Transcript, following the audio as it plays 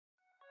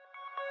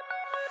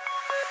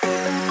Welcome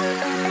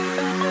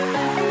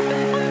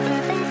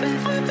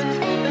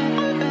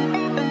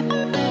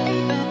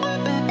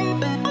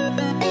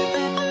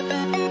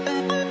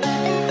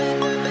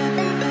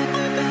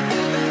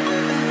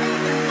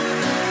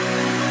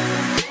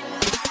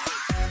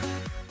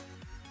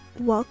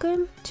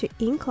to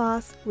In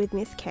Class with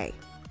Miss K.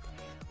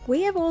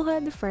 We have all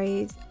heard the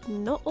phrase,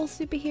 not all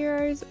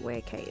superheroes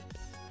wear capes.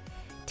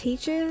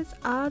 Teachers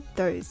are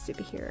those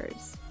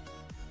superheroes.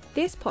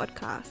 This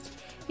podcast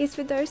is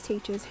for those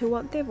teachers who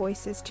want their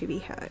voices to be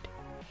heard.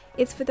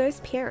 It's for those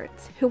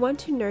parents who want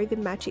to know the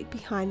magic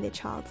behind their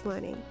child's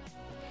learning.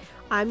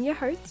 I'm your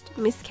host,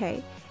 Miss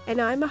K, and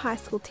I'm a high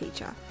school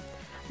teacher.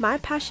 My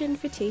passion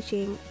for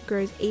teaching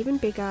grows even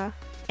bigger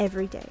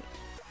every day.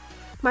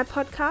 My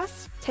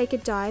podcasts take a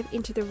dive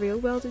into the real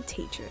world of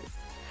teachers.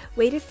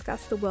 We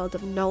discuss the world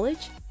of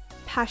knowledge,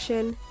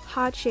 passion,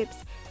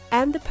 hardships,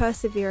 and the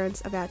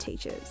perseverance of our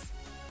teachers.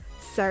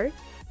 So,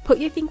 put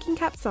your thinking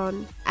caps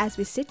on as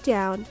we sit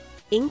down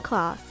in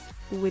class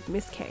with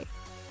Miss K.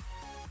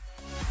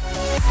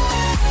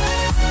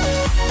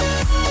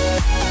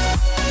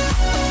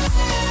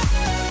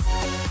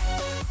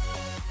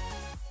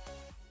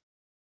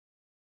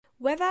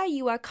 Whether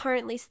you are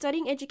currently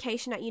studying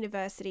education at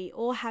university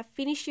or have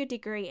finished your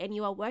degree and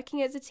you are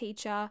working as a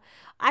teacher,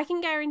 I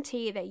can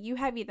guarantee that you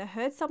have either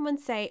heard someone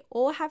say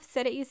or have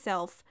said it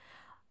yourself,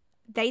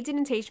 they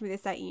didn't teach me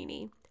this at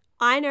uni.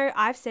 I know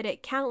I've said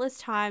it countless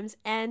times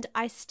and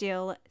I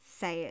still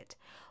say it.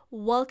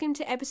 Welcome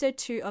to episode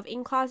 2 of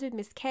In Class with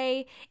Miss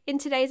K. In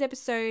today's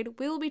episode,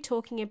 we will be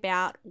talking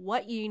about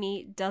what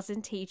uni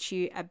doesn't teach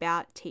you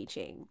about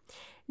teaching.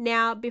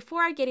 Now,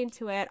 before I get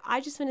into it, I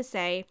just want to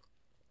say,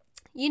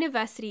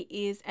 university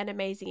is an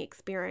amazing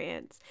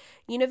experience.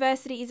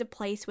 University is a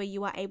place where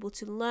you are able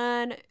to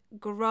learn,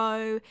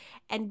 grow,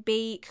 and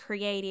be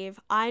creative.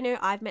 I know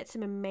I've met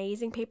some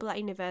amazing people at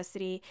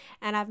university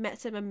and I've met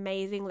some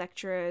amazing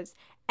lecturers,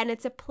 and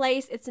it's a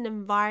place, it's an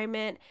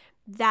environment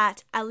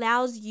that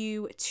allows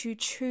you to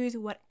choose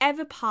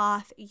whatever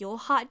path your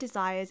heart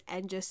desires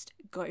and just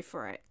go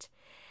for it.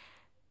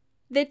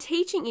 The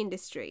teaching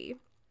industry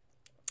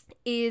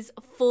is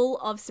full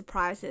of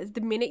surprises.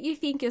 The minute you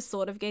think you're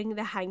sort of getting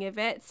the hang of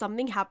it,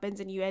 something happens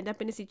and you end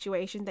up in a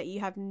situation that you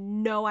have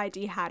no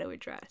idea how to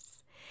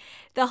address.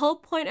 The whole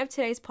point of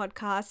today's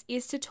podcast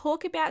is to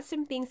talk about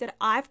some things that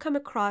I've come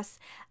across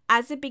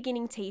as a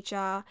beginning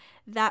teacher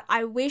that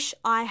I wish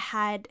I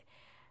had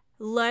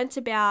learnt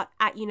about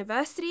at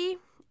university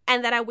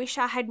and that I wish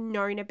I had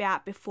known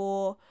about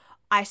before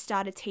I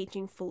started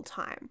teaching full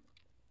time.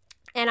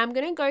 And I'm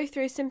going to go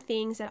through some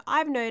things that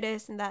I've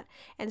noticed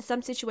and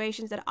some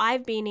situations that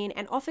I've been in,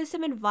 and offer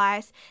some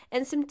advice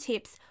and some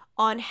tips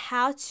on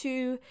how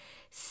to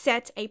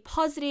set a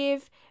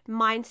positive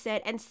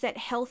mindset and set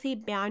healthy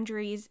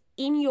boundaries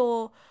in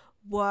your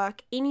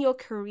work, in your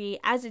career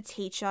as a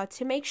teacher,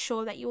 to make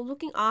sure that you're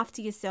looking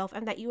after yourself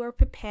and that you are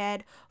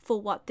prepared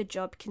for what the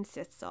job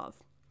consists of.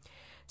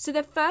 So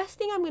the first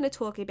thing I'm going to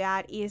talk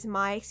about is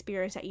my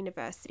experience at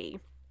university.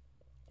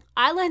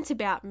 I learnt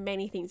about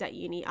many things at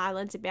uni. I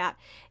learnt about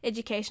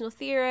educational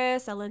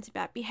theorists, I learnt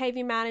about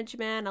behavior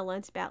management, I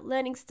learnt about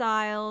learning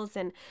styles,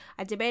 and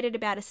I debated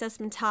about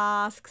assessment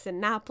tasks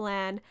and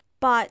NAPLAN,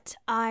 but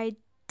I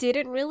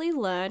didn't really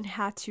learn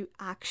how to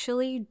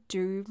actually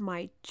do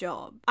my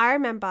job. I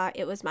remember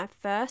it was my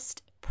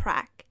first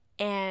prac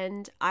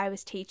and I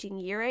was teaching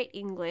year 8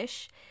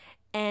 English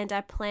and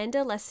I planned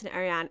a lesson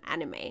around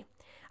anime.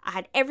 I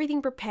had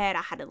everything prepared,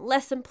 I had a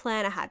lesson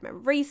plan, I had my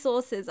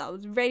resources, I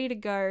was ready to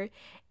go.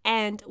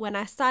 And when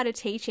I started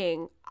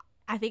teaching,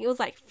 I think it was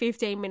like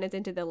 15 minutes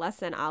into the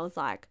lesson, I was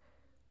like,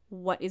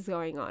 what is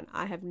going on?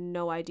 I have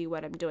no idea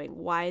what I'm doing.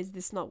 Why is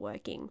this not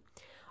working?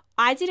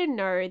 I didn't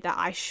know that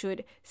I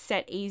should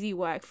set easy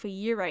work for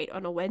year 8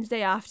 on a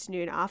Wednesday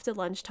afternoon after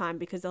lunchtime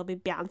because they'll be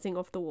bouncing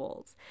off the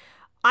walls.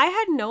 I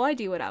had no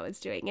idea what I was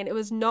doing, and it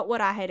was not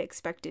what I had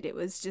expected. It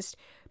was just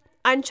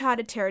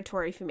uncharted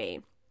territory for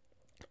me.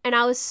 And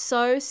I was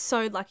so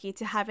lucky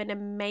to have an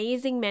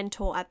amazing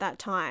mentor at that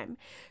time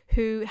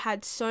who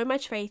had so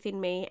much faith in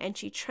me, and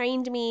she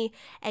trained me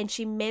and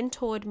she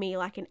mentored me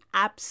like an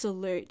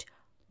absolute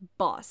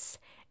boss.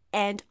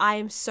 And I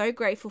am so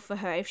grateful for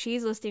her. If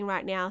she's listening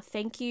right now,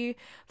 thank you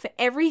for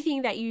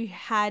everything that you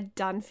had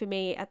done for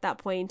me at that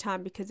point in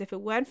time, because if it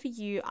weren't for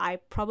you, I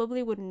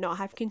probably would not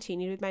have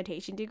continued with my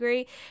teaching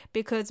degree,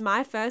 because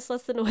my first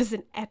lesson was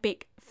an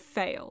epic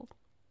fail.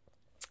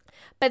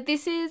 But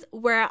this is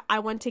where I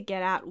want to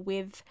get at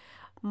with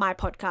my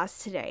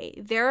podcast today.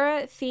 There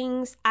are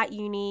things at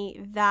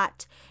uni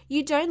that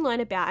you don't learn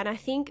about, and I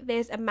think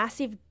there's a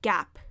massive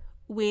gap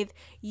with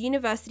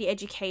university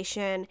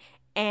education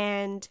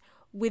and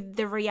with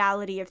the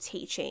reality of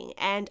teaching.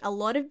 And a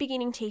lot of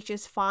beginning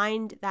teachers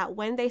find that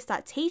when they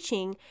start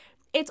teaching,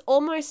 it's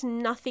almost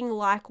nothing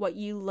like what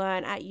you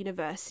learn at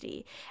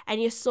university.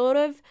 And you're sort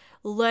of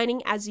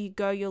learning as you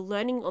go, you're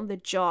learning on the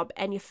job,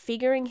 and you're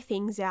figuring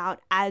things out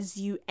as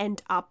you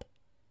end up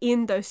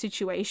in those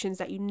situations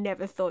that you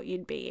never thought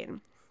you'd be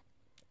in.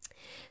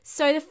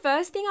 So the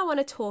first thing I want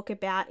to talk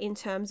about in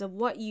terms of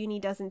what uni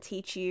doesn't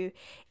teach you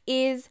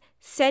is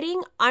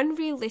setting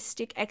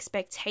unrealistic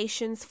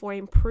expectations for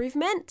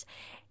improvement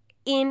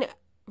in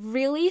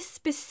really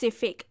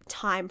specific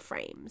time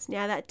frames.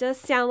 Now that does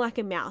sound like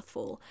a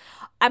mouthful.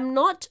 I'm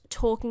not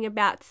talking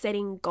about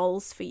setting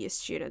goals for your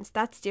students.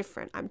 That's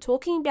different. I'm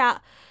talking about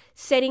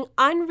setting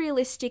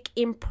unrealistic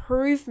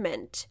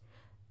improvement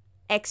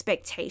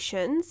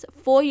expectations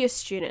for your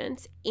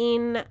students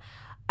in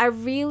a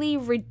really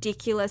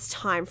ridiculous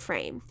time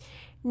frame.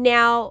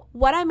 Now,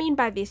 what I mean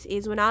by this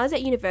is when I was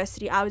at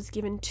university, I was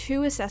given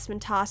 2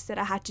 assessment tasks that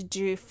I had to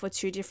do for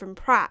 2 different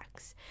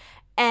pracs.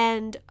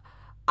 And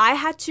I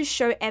had to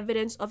show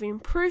evidence of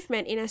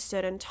improvement in a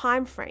certain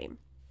time frame.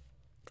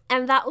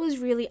 And that was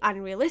really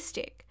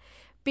unrealistic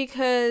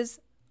because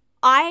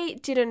I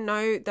didn't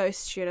know those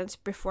students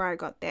before I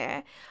got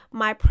there.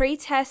 My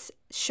pre-test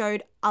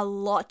showed a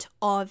lot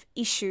of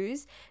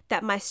issues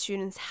that my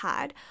students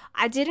had.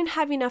 I didn't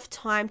have enough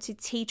time to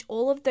teach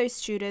all of those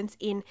students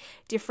in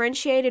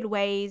differentiated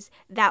ways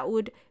that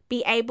would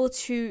be able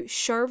to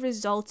show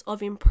results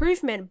of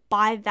improvement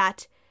by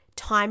that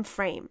time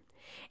frame.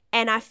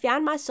 And I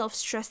found myself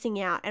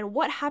stressing out. And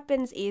what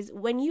happens is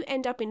when you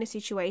end up in a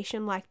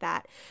situation like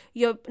that,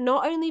 you're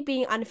not only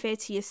being unfair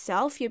to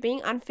yourself, you're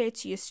being unfair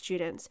to your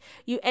students.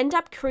 You end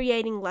up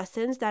creating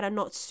lessons that are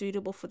not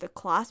suitable for the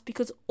class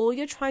because all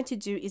you're trying to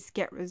do is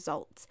get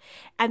results.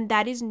 And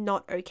that is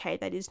not okay.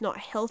 That is not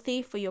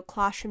healthy for your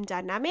classroom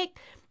dynamic.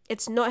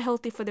 It's not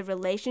healthy for the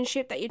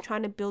relationship that you're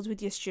trying to build with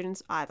your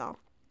students either.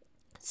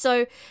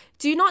 So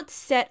do not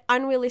set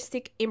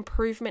unrealistic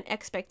improvement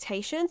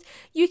expectations.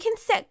 You can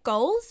set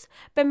goals,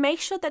 but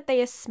make sure that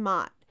they are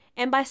smart.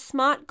 And by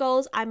smart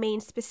goals, I mean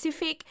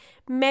specific,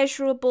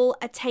 measurable,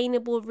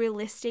 attainable,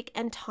 realistic,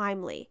 and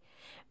timely.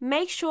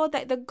 Make sure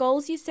that the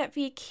goals you set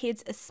for your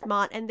kids are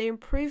smart and the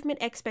improvement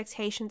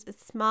expectations are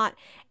smart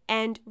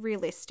and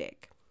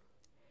realistic.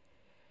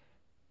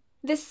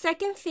 The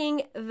second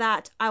thing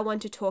that I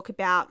want to talk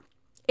about,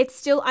 it's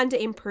still under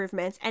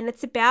improvements, and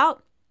it's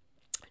about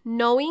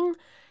knowing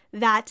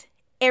that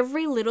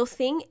every little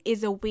thing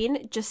is a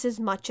win just as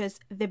much as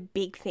the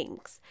big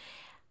things.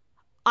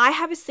 I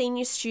have a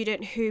senior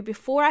student who,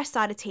 before I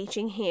started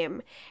teaching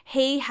him,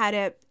 he had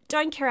a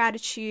don't care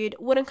attitude,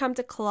 wouldn't come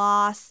to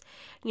class,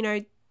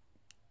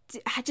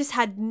 just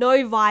had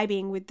no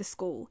vibing with the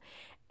school.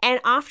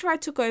 And after I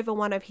took over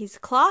one of his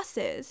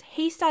classes,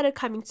 he started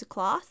coming to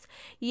class.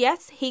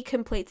 Yes, he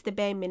completes the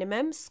bare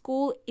minimum.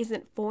 School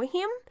isn't for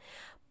him,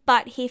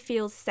 but he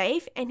feels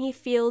safe and he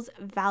feels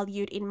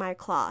valued in my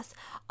class.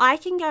 I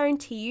can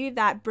guarantee you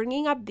that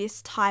bringing up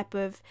this type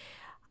of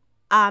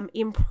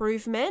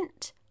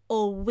improvement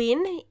or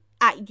win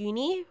at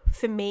uni,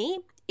 for me,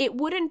 it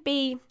wouldn't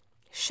be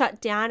shut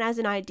down as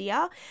an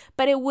idea,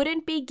 but it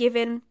wouldn't be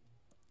given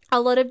a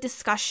lot of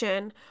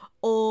discussion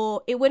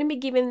or it wouldn't be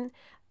given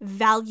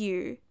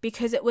value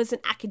because it was an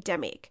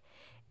academic.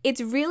 It's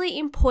really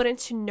important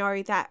to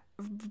know that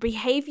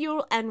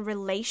behavioral and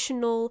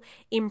relational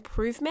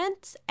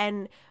improvements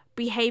and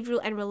behavioral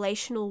and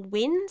relational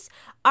wins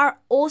are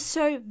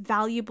also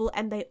valuable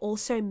and they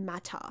also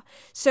matter.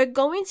 So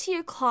go into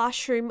your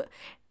classroom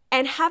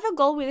and have a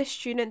goal with a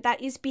student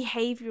that is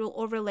behavioral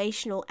or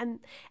relational, and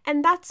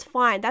that's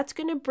fine. That's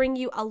going to bring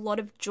you a lot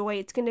of joy.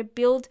 It's going to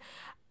build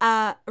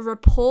a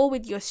rapport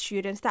with your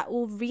students that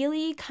will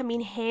really come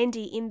in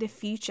handy in the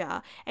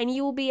future, and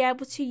you will be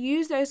able to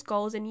use those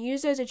goals and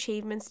use those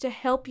achievements to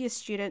help your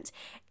students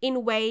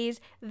in ways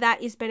that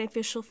is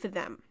beneficial for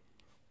them.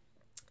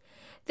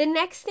 The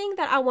next thing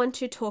that I want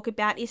to talk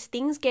about is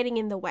things getting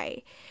in the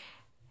way.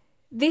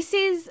 This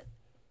is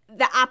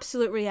the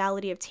absolute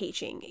reality of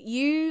teaching.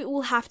 You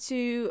will have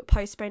to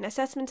postpone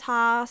assessment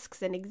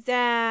tasks and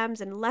exams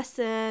and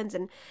lessons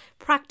and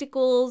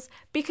practicals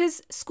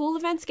because school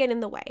events get in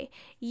the way.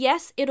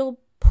 Yes, it'll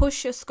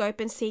push your scope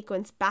and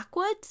sequence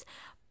backwards,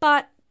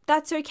 but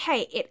that's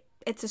okay.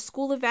 It's a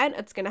school event.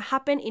 It's going to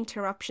happen.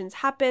 Interruptions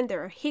happen.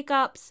 There are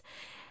hiccups.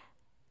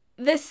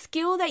 The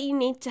skill that you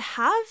need to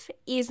have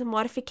is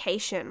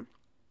modification.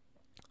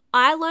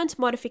 I learned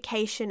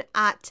modification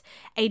at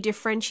a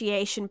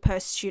differentiation per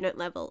student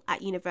level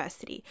at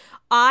university.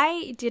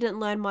 I didn't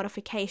learn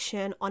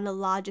modification on a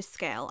larger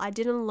scale. I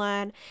didn't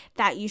learn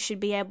that you should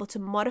be able to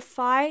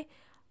modify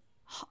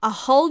a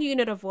whole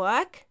unit of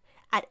work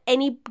at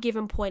any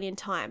given point in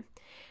time.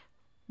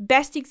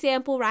 Best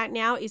example right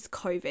now is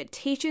COVID.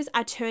 Teachers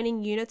are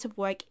turning units of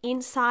work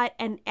inside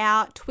and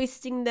out,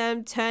 twisting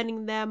them,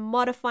 turning them,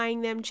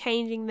 modifying them,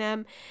 changing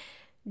them,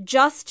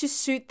 just to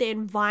suit the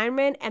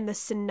environment and the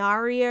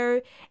scenario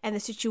and the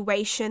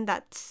situation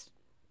that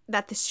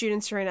the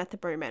students are in at the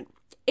moment.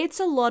 It's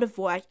a lot of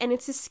work and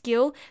it's a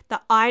skill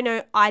that I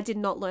know I did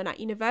not learn at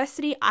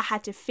university. I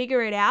had to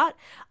figure it out.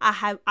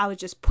 I was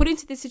just put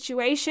into the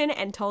situation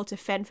and told to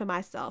fend for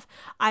myself.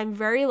 I'm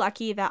very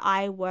lucky that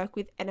I work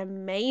with an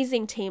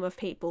amazing team of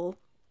people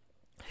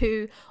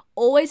who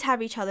always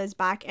have each other's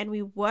back, and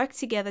we work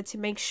together to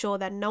make sure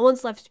that no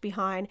one's left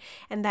behind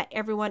and that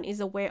everyone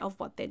is aware of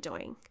what they're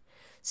doing.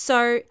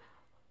 So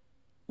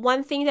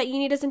one thing that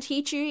uni doesn't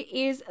teach you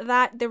is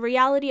that the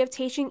reality of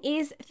teaching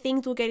is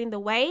things will get in the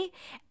way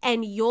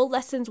and your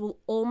lessons will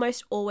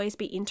almost always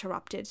be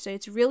interrupted. So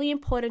it's really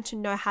important to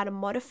know how to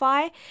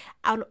modify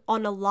on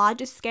a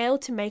larger scale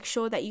to make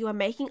sure that you are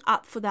making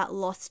up for that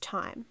lost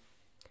time.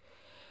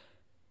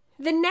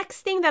 The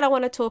next thing that I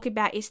want to talk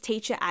about is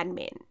teacher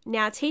admin.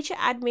 Now, teacher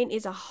admin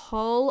is a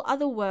whole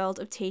other world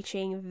of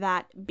teaching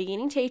that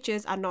beginning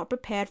teachers are not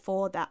prepared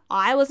for, that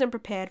I wasn't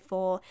prepared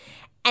for,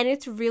 and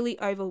it's really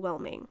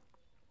overwhelming.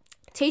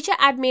 Teacher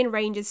admin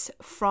ranges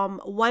from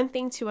one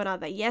thing to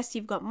another. Yes,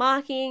 you've got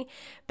marking,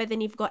 but then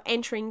you've got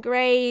entering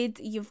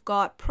grades, you've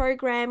got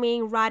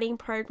programming, writing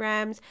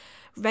programs,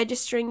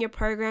 registering your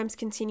programs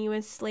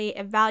continuously,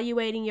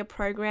 evaluating your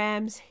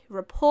programs,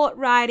 report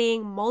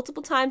writing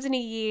multiple times in a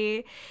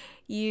year.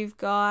 You've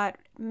got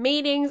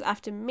meetings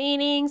after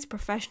meetings,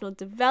 professional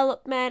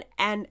development,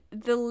 and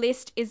the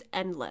list is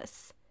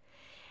endless.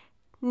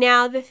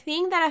 Now, the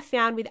thing that I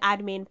found with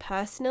admin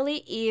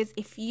personally is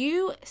if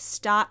you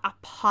start a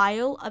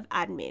pile of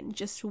admin,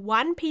 just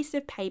one piece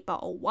of paper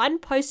or one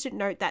post-it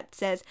note that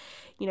says,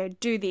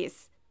 do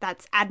this,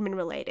 that's admin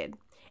related,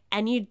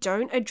 and you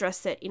don't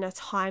address it in a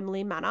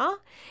timely manner,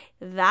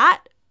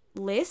 that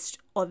list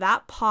or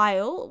that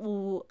pile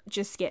will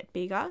just get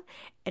bigger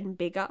and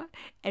bigger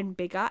and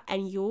bigger,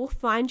 and you'll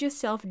find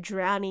yourself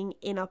drowning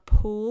in a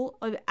pool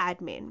of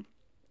admin.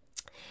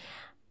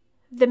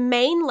 The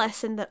main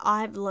lesson that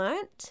I've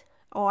learnt,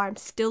 or I'm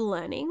still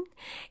learning,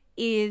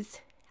 is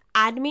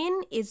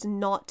admin is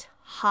not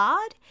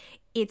hard,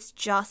 it's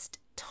just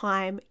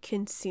time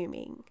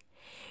consuming.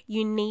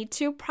 You need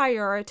to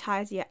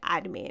prioritize your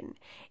admin.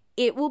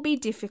 It will be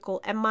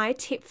difficult, and my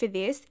tip for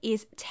this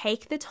is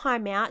take the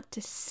time out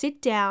to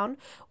sit down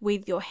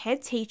with your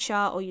head teacher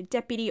or your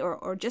deputy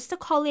or just a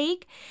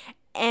colleague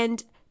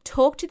and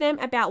talk to them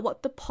about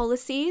what the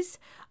policies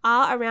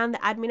are around the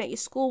admin at your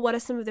school. What are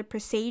some of the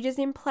procedures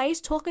in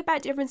place? Talk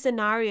about different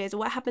scenarios.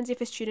 What happens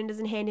if a student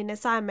doesn't hand in an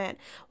assignment?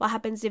 What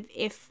happens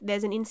if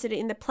there's an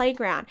incident in the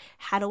playground?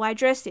 How do I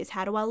address this?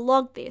 How do I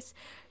log this?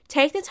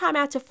 Take the time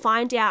out to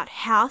find out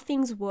how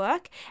things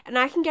work, and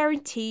I can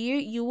guarantee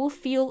you will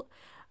feel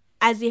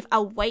as if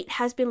a weight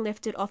has been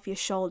lifted off your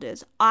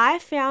shoulders. I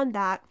found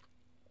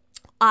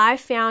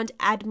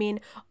admin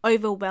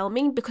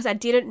overwhelming because I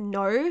didn't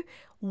know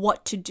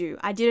what to do.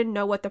 I didn't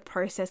know what the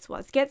process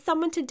was. Get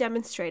someone to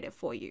demonstrate it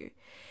for you.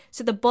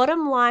 So the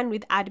bottom line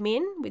with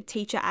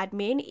teacher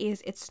admin,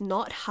 is it's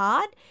not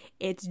hard,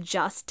 it's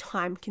just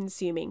time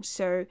consuming.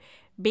 So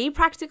be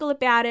practical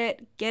about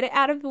it, get it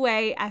out of the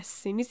way as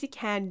soon as you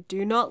can.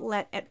 Do not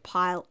let it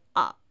pile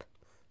up.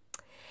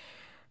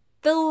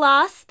 The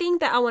last thing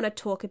that I want to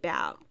talk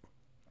about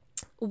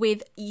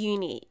with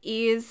uni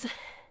is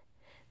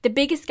the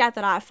biggest gap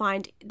that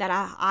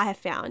I have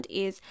found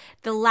is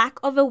the lack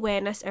of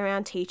awareness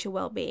around teacher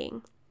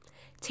well-being.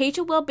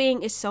 Teacher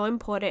well-being is so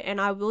important,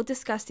 and I will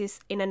discuss this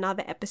in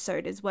another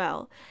episode as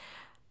well.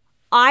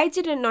 I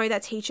didn't know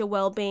that teacher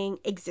well-being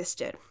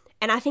existed,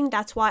 and I think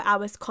that's why I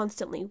was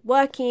constantly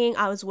working.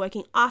 I was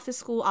working after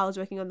school. I was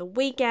working on the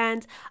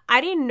weekends.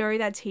 I didn't know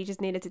that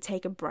teachers needed to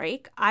take a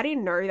break. I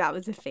didn't know that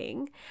was a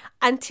thing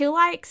until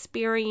I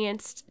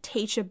experienced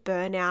teacher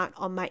burnout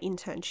on my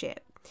internship.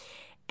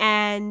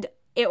 And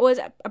it was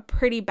a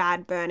pretty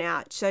bad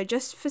burnout. So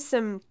just for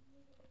some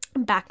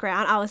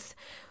background, I was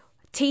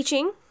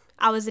teaching.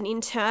 I was an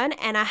intern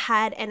and I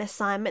had an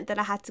assignment that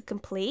I had to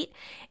complete,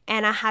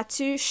 and I had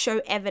to show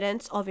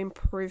evidence of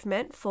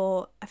improvement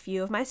for a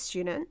few of my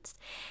students.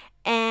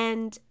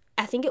 And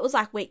I think it was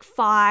like week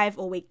 5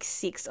 or week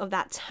 6 of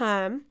that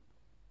term,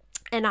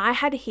 and I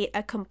had hit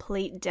a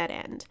complete dead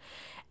end.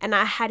 And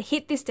I had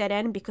hit this dead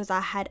end because I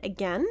had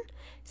again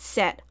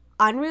set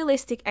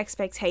unrealistic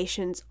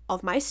expectations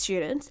of my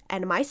students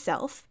and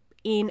myself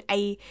in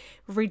a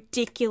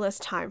ridiculous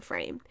time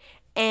frame.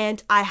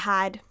 And I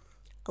had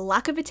a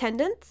lack of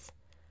attendance,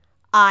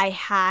 I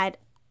had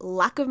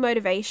lack of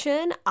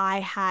motivation, I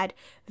had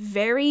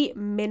very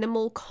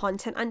minimal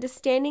content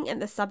understanding,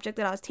 and the subject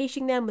that I was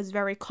teaching them was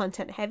very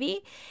content heavy,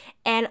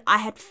 and I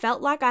had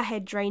felt like I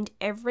had drained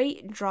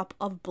every drop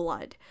of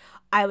blood.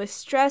 I was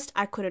stressed,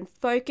 I couldn't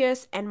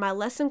focus, and my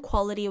lesson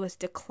quality was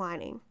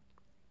declining.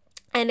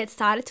 And it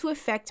started to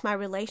affect my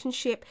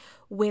relationship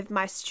with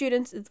my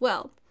students as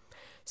well.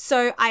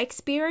 So I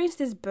experienced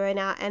this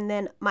burnout, and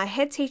then my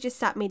head teacher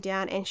sat me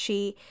down and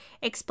she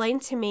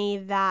explained to me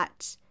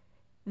that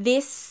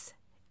this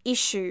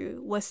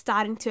issue was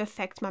starting to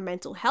affect my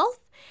mental health,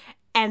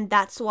 and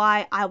that's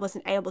why I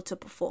wasn't able to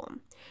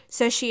perform.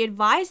 So she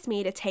advised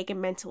me to take a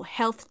mental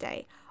health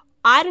day.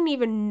 I didn't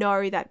even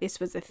know that this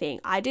was a thing.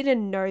 I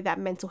didn't know that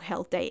mental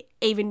health day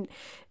even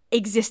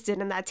existed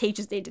and that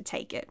teachers need to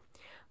take it.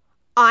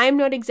 I'm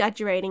not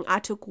exaggerating. I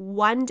took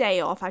one day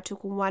off. I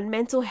took one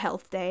mental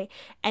health day,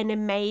 and it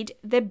made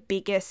the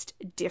biggest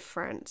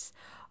difference.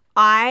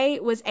 I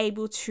was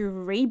able to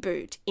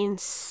reboot in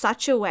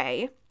such a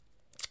way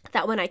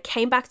that when I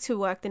came back to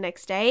work the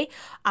next day,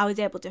 I was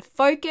able to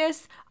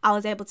focus, I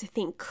was able to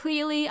think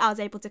clearly, I was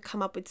able to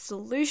come up with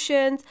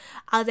solutions,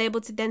 I was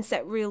able to then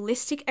set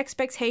realistic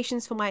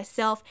expectations for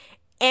myself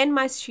and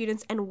my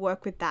students and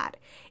work with that.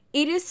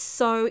 It is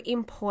so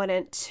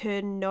important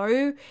to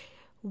know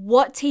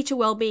what teacher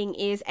well-being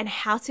is and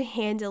how to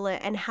handle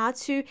it and how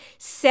to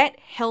set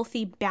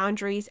healthy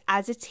boundaries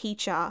as a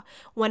teacher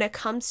when it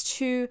comes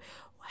to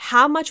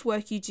how much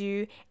work you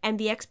do and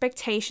the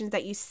expectations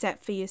that you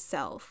set for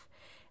yourself.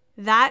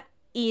 That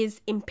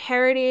is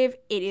imperative.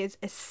 It is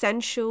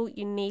essential.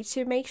 You need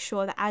to make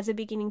sure that as a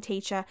beginning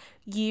teacher,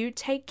 you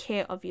take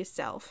care of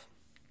yourself.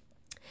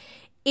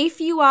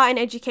 If you are an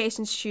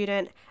education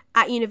student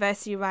at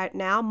university right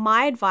now,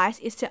 my advice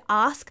is to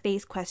ask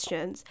these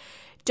questions.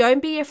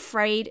 Don't be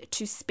afraid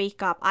to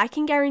speak up. I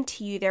can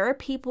guarantee you there are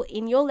people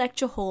in your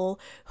lecture hall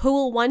who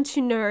will want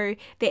to know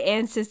the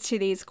answers to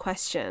these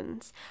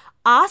questions.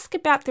 Ask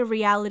about the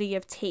reality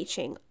of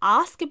teaching.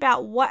 Ask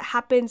about what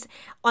happens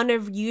on a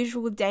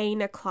usual day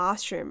in a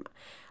classroom.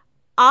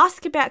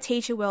 Ask about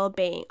teacher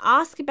well-being.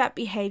 Ask about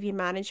behavior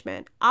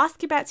management.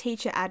 Ask about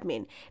teacher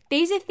admin.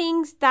 These are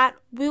things that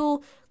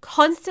will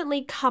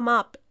constantly come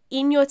up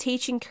in your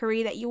teaching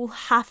career that you will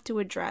have to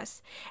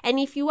address. And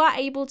if you are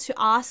able to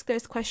ask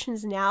those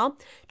questions now,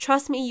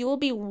 trust me, you will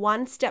be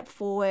one step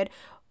forward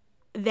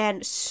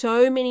than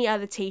so many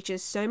other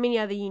teachers, so many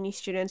other uni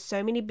students,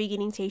 so many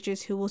beginning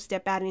teachers who will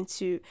step out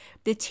into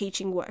the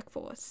teaching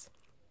workforce.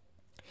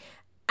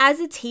 As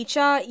a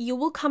teacher, you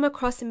will come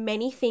across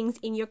many things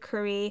in your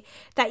career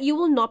that you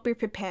will not be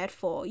prepared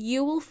for.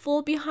 You will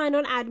fall behind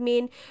on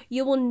admin.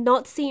 You will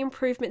not see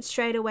improvement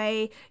straight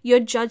away. Your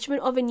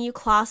judgment of a new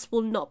class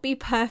will not be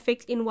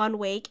perfect in 1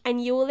 week,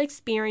 and you will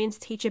experience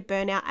teacher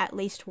burnout at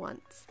least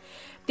once.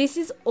 This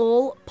is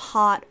all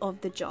part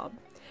of the job.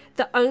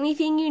 The only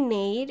thing you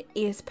need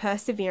is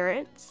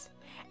perseverance,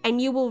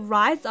 and you will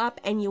rise up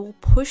and you will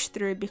push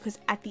through, because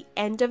at the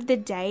end of the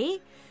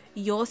day,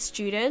 your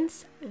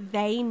students,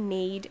 they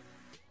need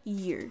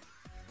you.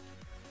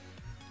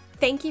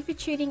 Thank you for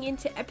tuning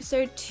into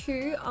episode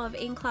 2 of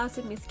In Class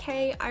with Miss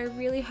K. I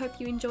really hope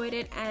you enjoyed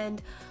it and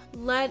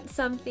learnt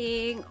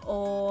something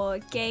or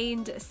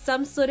gained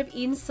some sort of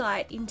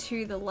insight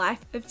into the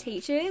life of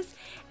teachers.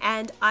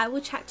 And I will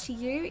chat to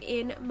you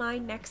in my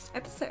next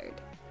episode.